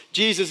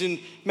 Jesus in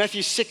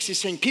Matthew 6 is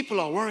saying,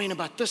 people are worrying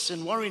about this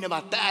and worrying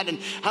about that. And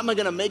how am I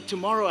going to make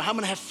tomorrow? How am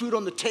I going to have food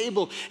on the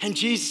table? And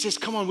Jesus says,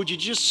 come on, would you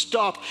just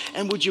stop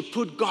and would you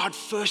put God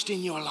first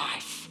in your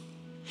life?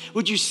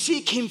 Would you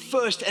seek Him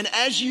first? And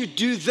as you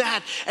do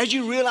that, as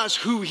you realize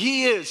who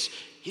He is,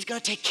 He's going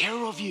to take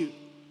care of you.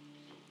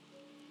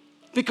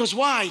 Because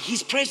why?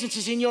 His presence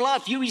is in your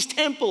life. You're His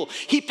temple.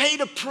 He paid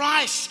a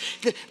price.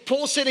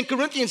 Paul said in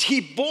Corinthians,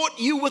 He bought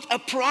you with a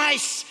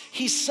price.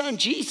 His Son,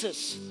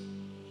 Jesus.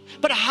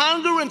 But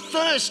hunger and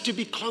thirst to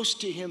be close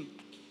to Him.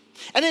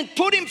 And then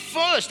put Him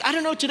first. I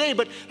don't know today,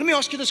 but let me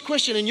ask you this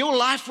question. In your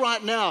life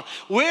right now,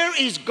 where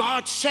is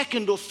God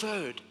second or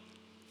third?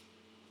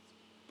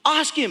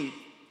 Ask Him.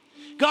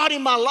 God,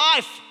 in my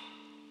life,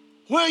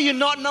 where are you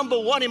not number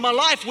one in my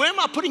life? Where am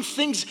I putting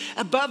things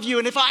above you?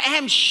 And if I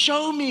am,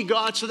 show me,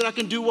 God, so that I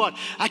can do what?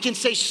 I can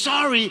say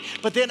sorry,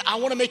 but then I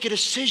want to make a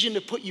decision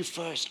to put you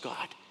first,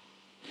 God.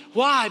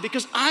 Why?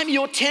 Because I'm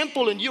your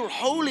temple and you're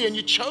holy and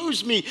you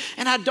chose me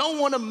and I don't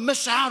want to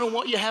miss out on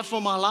what you have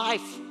for my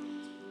life.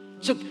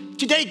 So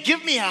today,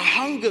 give me a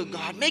hunger,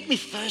 God. Make me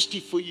thirsty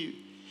for you.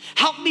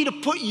 Help me to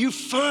put you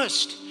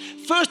first.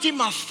 First in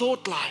my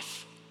thought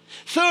life.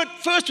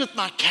 First with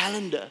my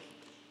calendar.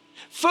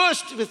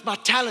 First with my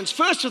talents,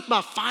 first with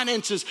my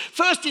finances,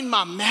 first in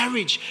my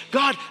marriage.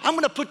 God, I'm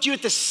going to put you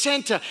at the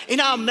center. In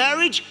our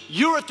marriage,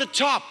 you're at the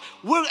top.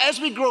 As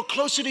we grow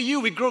closer to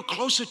you, we grow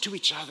closer to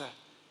each other.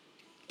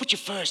 Put you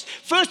first.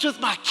 First with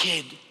my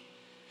kid.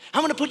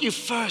 I'm going to put you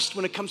first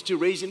when it comes to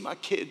raising my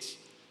kids.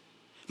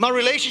 My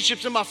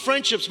relationships and my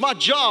friendships, my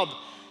job.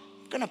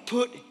 I'm going to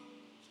put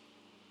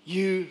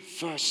you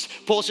first.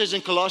 Paul says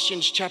in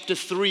Colossians chapter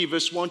 3,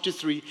 verse 1 to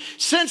 3,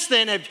 since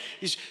then,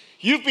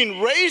 you've been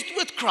raised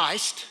with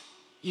Christ.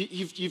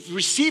 You've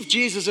received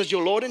Jesus as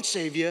your Lord and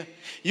Savior.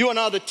 You are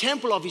now the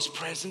temple of His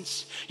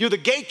presence. You're the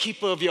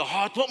gatekeeper of your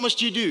heart. What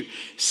must you do?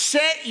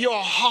 Set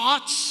your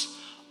hearts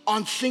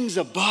on things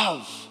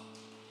above,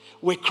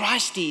 where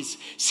Christ is,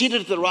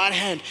 seated at the right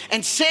hand.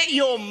 And set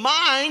your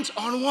minds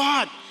on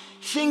what?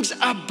 Things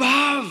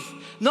above,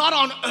 not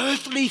on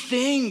earthly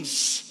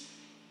things.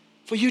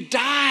 For you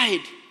died.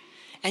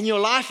 And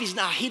your life is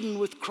now hidden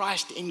with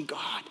Christ in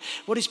God.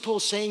 What is Paul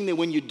saying there?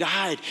 When you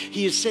died,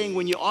 he is saying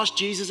when you asked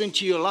Jesus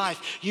into your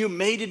life, you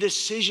made a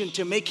decision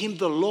to make Him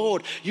the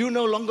Lord. You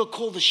no longer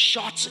call the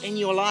shots in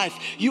your life.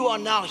 You are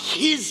now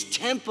His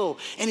temple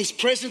and His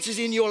presence is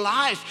in your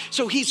life.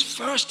 So He's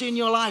first in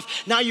your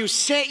life. Now you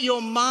set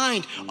your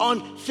mind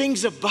on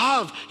things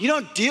above. You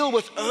don't deal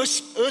with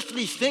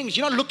earthly things.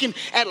 You're not looking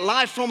at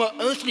life from an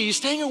earthly. You're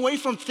staying away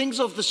from things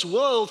of this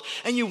world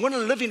and you want to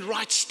live in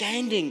right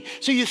standing.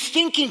 So you're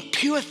thinking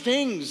pure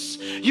things.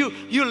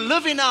 You're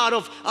living out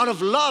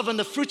of love and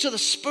the fruits of the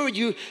Spirit.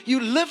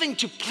 You're living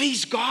to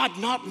please God,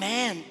 not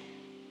man.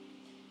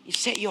 You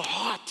set your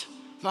heart.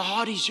 My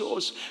heart is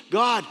yours.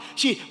 God,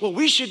 see, what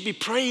we should be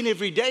praying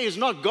every day is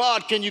not,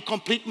 God, can you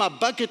complete my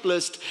bucket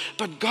list?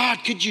 But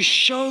God, could you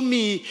show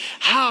me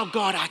how,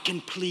 God, I can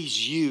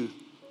please you?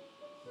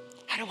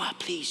 How do I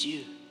please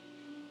you?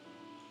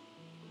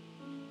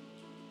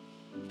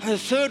 And the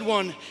third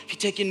one, if you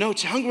take your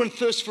notes, hunger and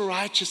thirst for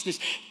righteousness.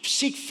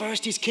 Seek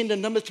first his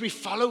kingdom. Number 3,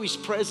 follow his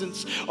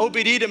presence.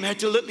 Obed-Edom had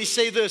to literally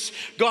say this: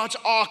 God's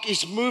ark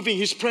is moving.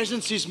 His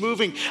presence is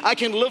moving. I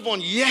can live on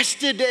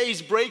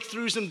yesterday's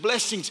breakthroughs and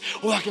blessings,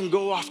 or I can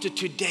go after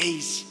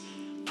today's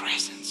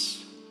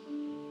presence.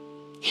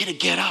 You got to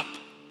get up.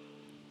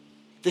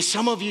 There's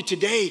some of you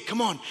today, come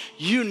on,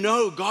 you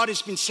know God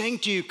has been saying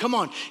to you, come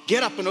on,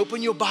 get up and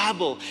open your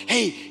Bible.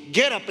 Hey,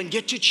 get up and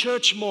get to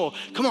church more.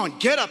 Come on,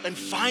 get up and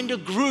find a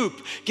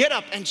group. Get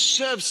up and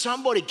serve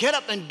somebody. Get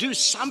up and do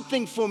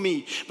something for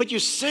me. But you're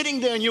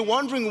sitting there and you're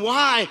wondering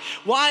why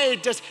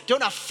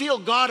don't I feel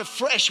God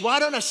afresh?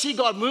 Why don't I see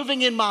God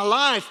moving in my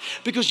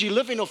life? Because you're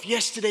living off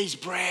yesterday's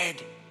bread.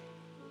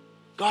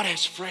 God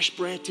has fresh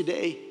bread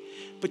today,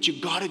 but you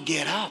got to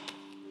get up.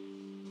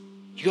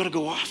 You got to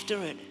go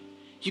after it.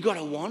 You got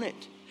to want it.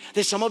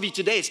 There's some of you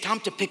today, it's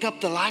time to pick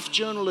up the life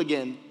journal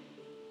again.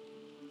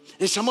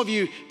 There's some of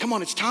you, come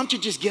on, it's time to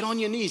just get on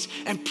your knees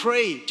and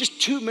pray.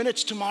 Just 2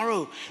 minutes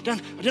tomorrow. I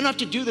don't have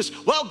to do this.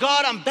 Well,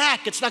 God, I'm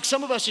back. It's like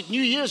some of us at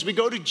New Year's, we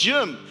go to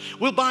gym.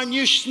 We'll buy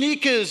new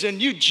sneakers and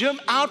new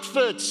gym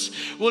outfits.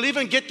 We'll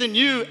even get the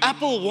new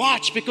Apple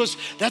Watch because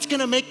that's going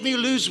to make me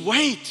lose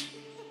weight.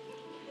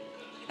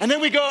 And then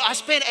we go, I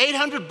spent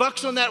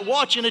 $800 on that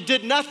watch and it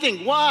did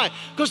nothing. Why?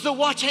 Because the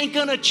watch ain't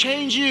gonna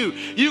change you.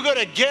 You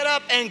gotta get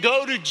up and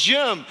go to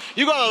gym.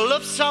 You gotta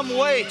lift some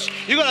weights.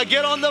 You gotta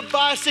get on the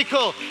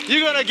bicycle. You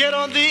gotta get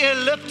on the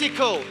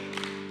elliptical.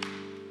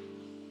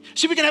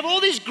 See, we can have all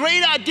these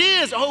great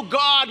ideas. Oh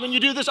God, when you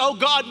do this, oh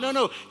God,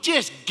 no.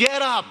 Just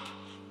get up.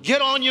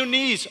 Get on your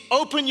knees.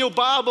 Open your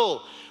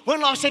Bible.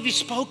 When last have you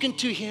spoken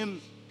to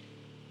him?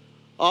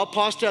 Oh,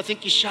 Pastor, I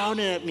think you're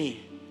shouting at me.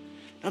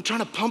 I'm trying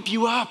to pump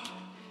you up.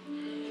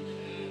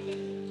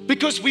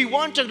 Because we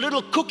want a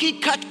little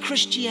cookie-cut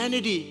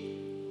Christianity.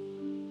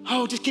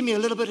 Oh, just give me a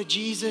little bit of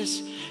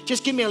Jesus.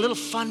 Just give me a little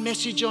fun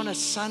message on a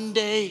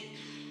Sunday.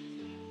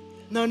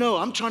 No,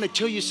 I'm trying to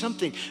tell you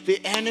something.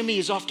 The enemy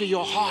is after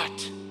your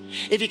heart.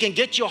 If you can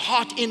get your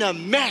heart in a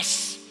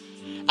mess,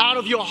 out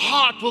of your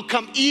heart will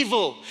come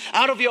evil.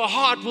 Out of your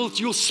heart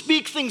you'll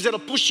speak things that'll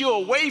push you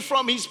away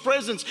from his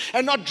presence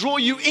and not draw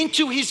you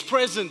into his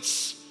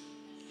presence.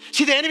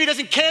 See, the enemy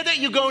doesn't care that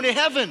you're going to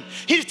heaven.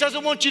 He just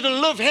doesn't want you to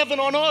live heaven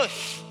on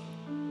earth.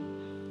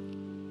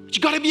 But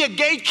you got to be a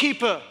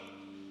gatekeeper.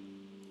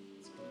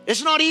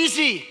 It's not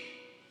easy.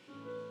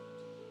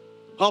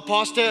 Oh,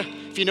 Pastor,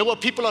 if you know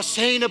what people are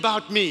saying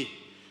about me,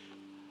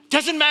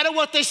 doesn't matter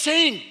what they're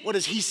saying. What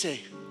does he say?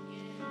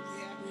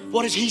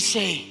 What does he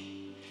say?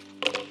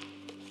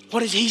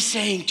 What is he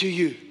saying to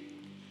you?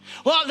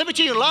 Well, let me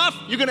tell you, in life,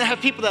 you're going to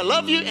have people that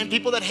love you and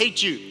people that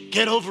hate you.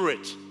 Get over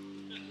it.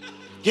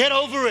 Get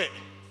over it.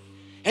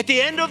 At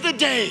the end of the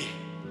day,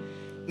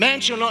 man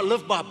shall not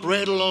live by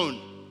bread alone,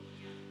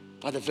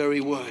 by the very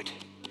word.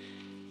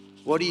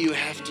 What do you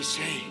have to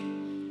say?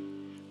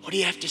 What do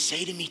you have to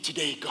say to me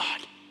today, God?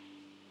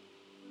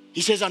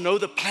 He says, I know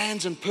the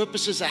plans and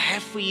purposes I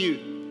have for you.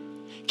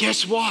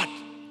 Guess what?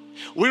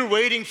 We're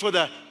waiting for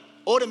the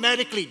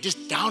automatically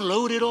just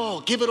download it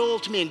all, give it all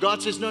to me. And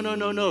God says, no.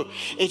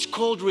 It's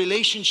called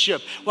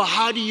relationship. Well,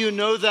 how do you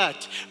know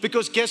that?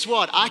 Because guess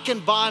what? I can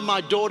buy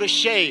my daughter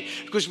Shay,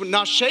 because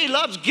now Shay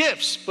loves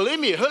gifts. Believe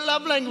me, her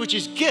love language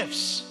is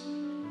gifts.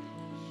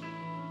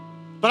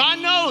 But I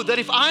know that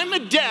if I'm a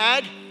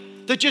dad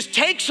that just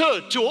takes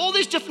her to all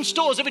these different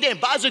stores every day and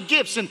buys her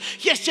gifts, and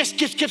yes,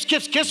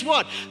 gifts, guess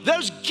what?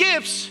 Those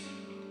gifts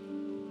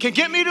can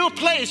get me to a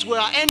place where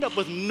I end up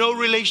with no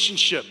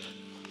relationship.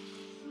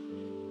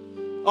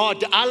 Oh,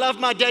 I love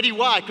my daddy.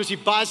 Why? Because he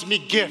buys me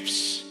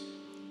gifts.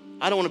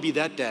 I don't want to be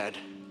that dad.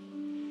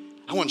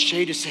 I want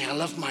Shay to say, I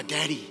love my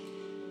daddy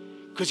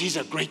because he's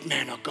a great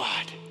man of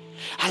God.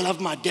 I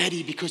love my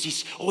daddy because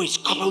he's always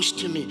close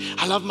to me.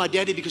 I love my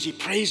daddy because he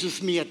prays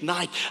with me at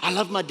night. I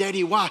love my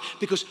daddy. Why?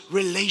 Because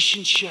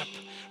relationship.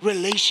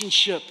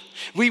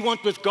 We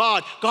want with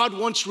God. God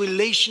wants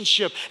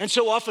relationship. And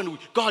so often,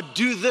 God,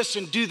 do this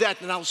and do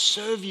that and I'll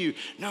serve you.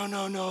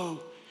 No.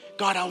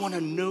 God, I want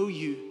to know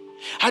you.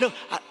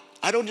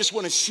 I don't just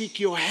want to seek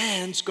your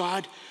hands,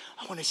 God.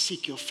 I want to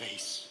seek your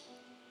face.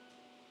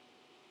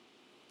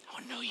 I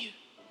want to know you.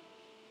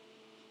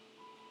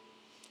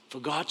 For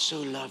God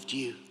so loved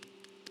you,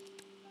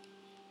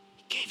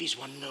 he gave his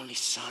one and only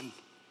son.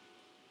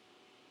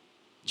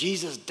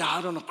 Jesus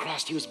died on a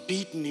cross. He was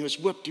beaten, he was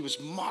whipped, he was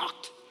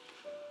mocked.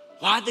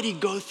 Why did he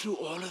go through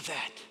all of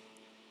that?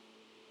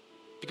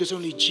 Because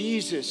only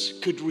Jesus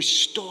could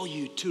restore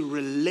you to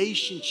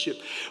relationship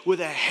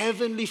with a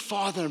heavenly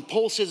Father. And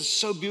Paul says it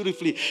so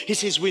beautifully. He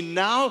says, we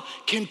now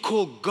can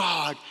call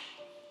God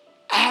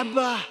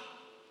Abba,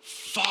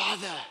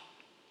 Father.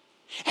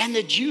 And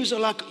the Jews are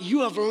like,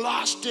 you have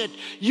lost it.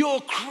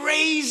 You're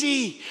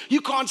crazy.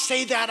 You can't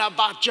say that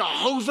about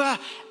Jehovah.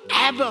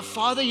 Abba,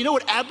 Father. You know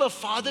what Abba,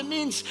 Father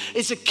means?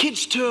 It's a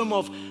kid's term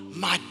of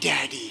my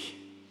daddy.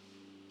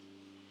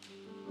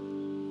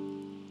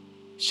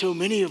 So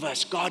many of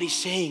us, God is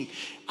saying,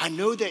 I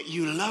know that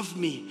you love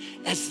me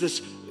as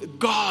this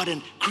God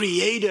and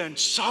creator and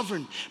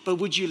sovereign, but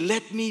would you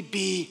let me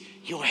be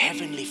your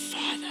heavenly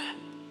Father?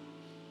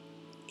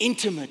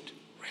 Intimate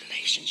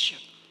relationship.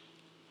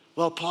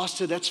 Well,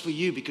 Pastor, that's for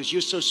you because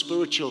you're so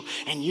spiritual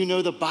and you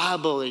know the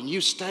Bible and you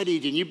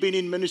studied and you've been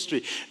in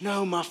ministry.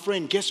 No, my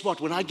friend, guess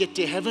what? When I get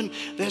to heaven,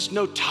 there's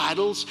no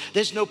titles.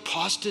 There's no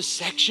pastor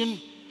section.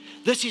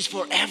 This is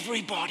for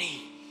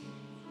everybody.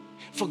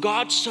 For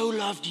God so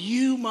loved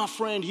you, my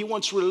friend. He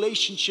wants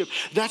relationship.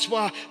 That's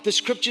why the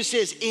scripture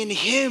says, in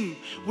him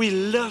we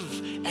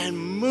live and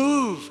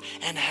move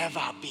and have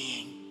our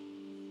being.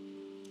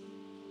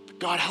 But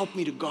God, help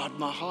me to guard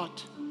my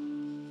heart.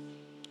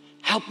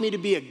 Help me to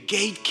be a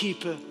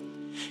gatekeeper,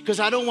 because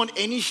I don't want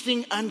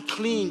anything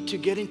unclean to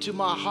get into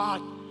my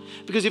heart.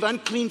 Because if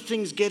unclean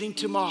things get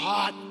into my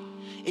heart,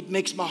 it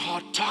makes my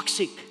heart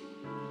toxic.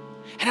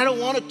 And I don't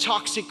want a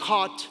toxic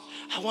heart.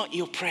 I want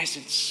your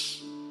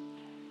presence.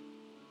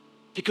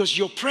 Because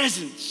your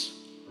presence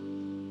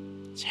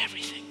is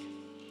everything.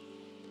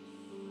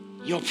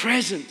 Your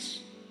presence.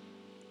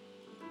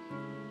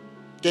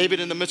 David,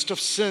 in the midst of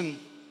sin,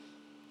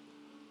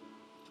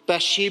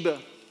 Bathsheba,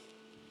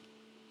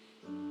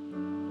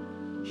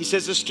 he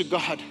says this to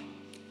God.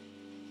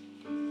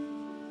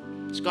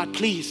 It's God,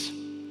 please.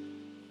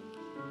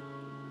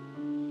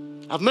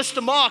 I've missed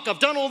the mark. I've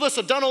done all this.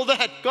 I've done all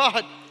that.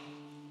 God,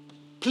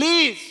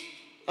 please.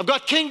 I've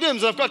got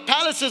kingdoms. I've got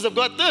palaces. I've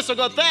got this. I've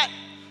got that.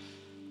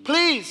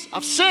 Please.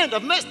 I've sinned.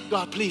 I've missed.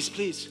 God, please,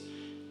 please.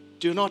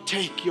 Do not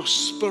take your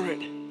spirit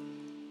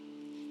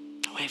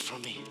away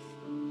from me.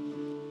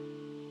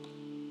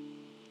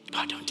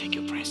 God, don't take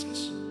your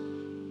presence.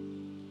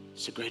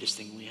 It's the greatest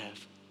thing we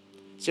have.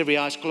 So every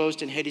eye's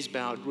closed and head is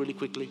bowed really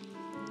quickly.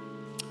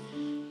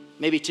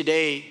 Maybe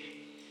today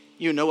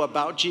you know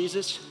about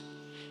Jesus.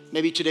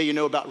 Maybe today you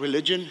know about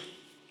religion.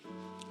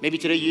 Maybe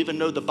today you even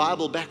know the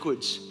Bible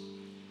backwards.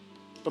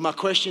 But my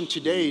question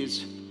today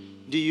is,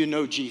 do you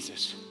know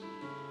Jesus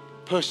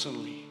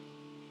personally?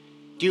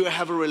 Do you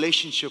have a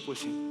relationship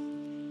with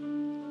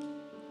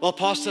him? Well,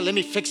 Pastor, let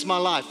me fix my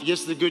life.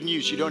 Yes, the good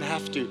news, you don't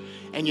have to,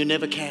 and you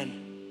never can.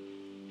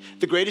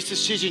 The greatest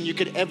decision you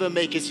could ever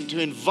make is to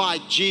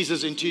invite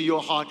Jesus into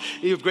your heart.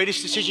 The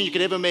greatest decision you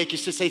could ever make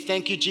is to say,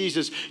 thank you,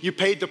 Jesus. You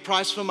paid the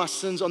price for my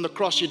sins on the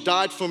cross. You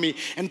died for me.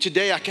 And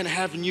today I can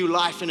have new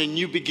life and a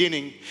new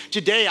beginning.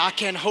 Today I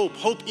can hope.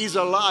 Hope is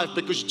alive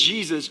because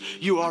Jesus,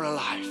 you are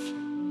alive.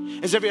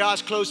 As every eye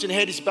is closed and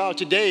head is bowed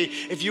today,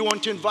 if you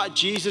want to invite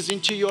Jesus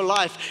into your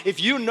life, if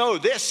you know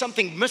there's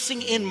something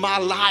missing in my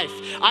life,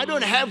 I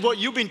don't have what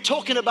you've been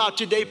talking about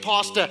today,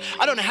 Pastor.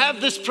 I don't have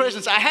this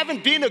presence. I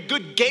haven't been a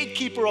good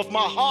gatekeeper of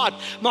my heart.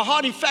 My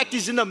heart, in fact,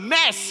 is in a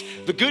mess.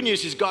 The good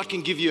news is God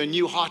can give you a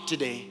new heart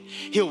today.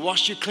 He'll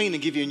wash you clean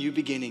and give you a new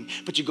beginning,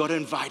 but you got to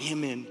invite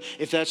him in.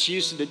 If that's you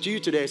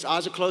today, as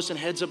eyes are closed and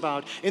heads are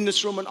bowed, in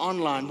this room and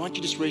online, why don't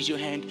you just raise your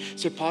hand?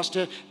 Say,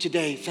 Pastor,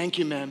 today, thank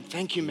you, ma'am.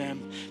 Thank you,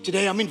 ma'am.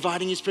 Today, I'm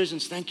inviting his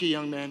presence. Thank you,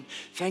 young man.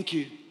 Thank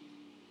you.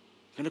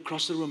 I'm going to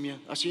cross the room here.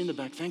 I see you in the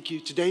back. Thank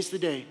you. Today's the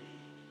day.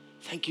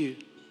 Thank you.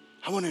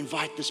 I want to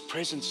invite this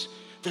presence,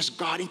 this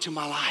God into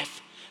my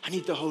life. I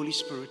need the Holy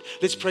Spirit.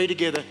 Let's pray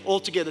together,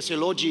 all together. Say,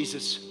 Lord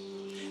Jesus,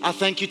 I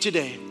thank you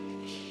today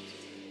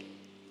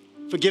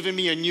for giving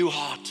me a new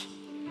heart.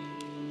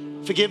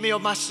 Forgive me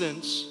of my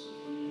sins.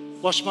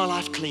 Wash my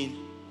life clean.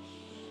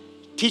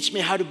 Teach me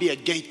how to be a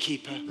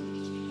gatekeeper.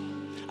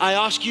 I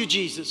ask you,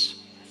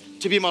 Jesus,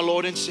 to be my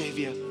Lord and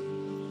Savior.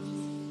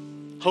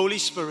 Holy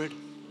Spirit,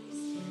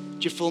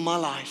 would you fill my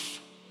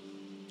life?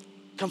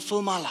 Come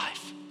fill my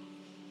life.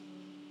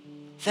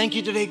 Thank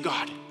you today,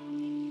 God,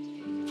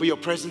 for your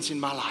presence in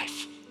my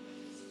life.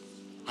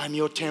 I'm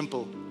your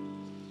temple.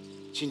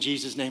 It's in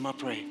Jesus' name I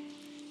pray.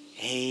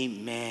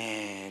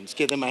 Amen. Let's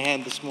give them a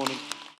hand this morning.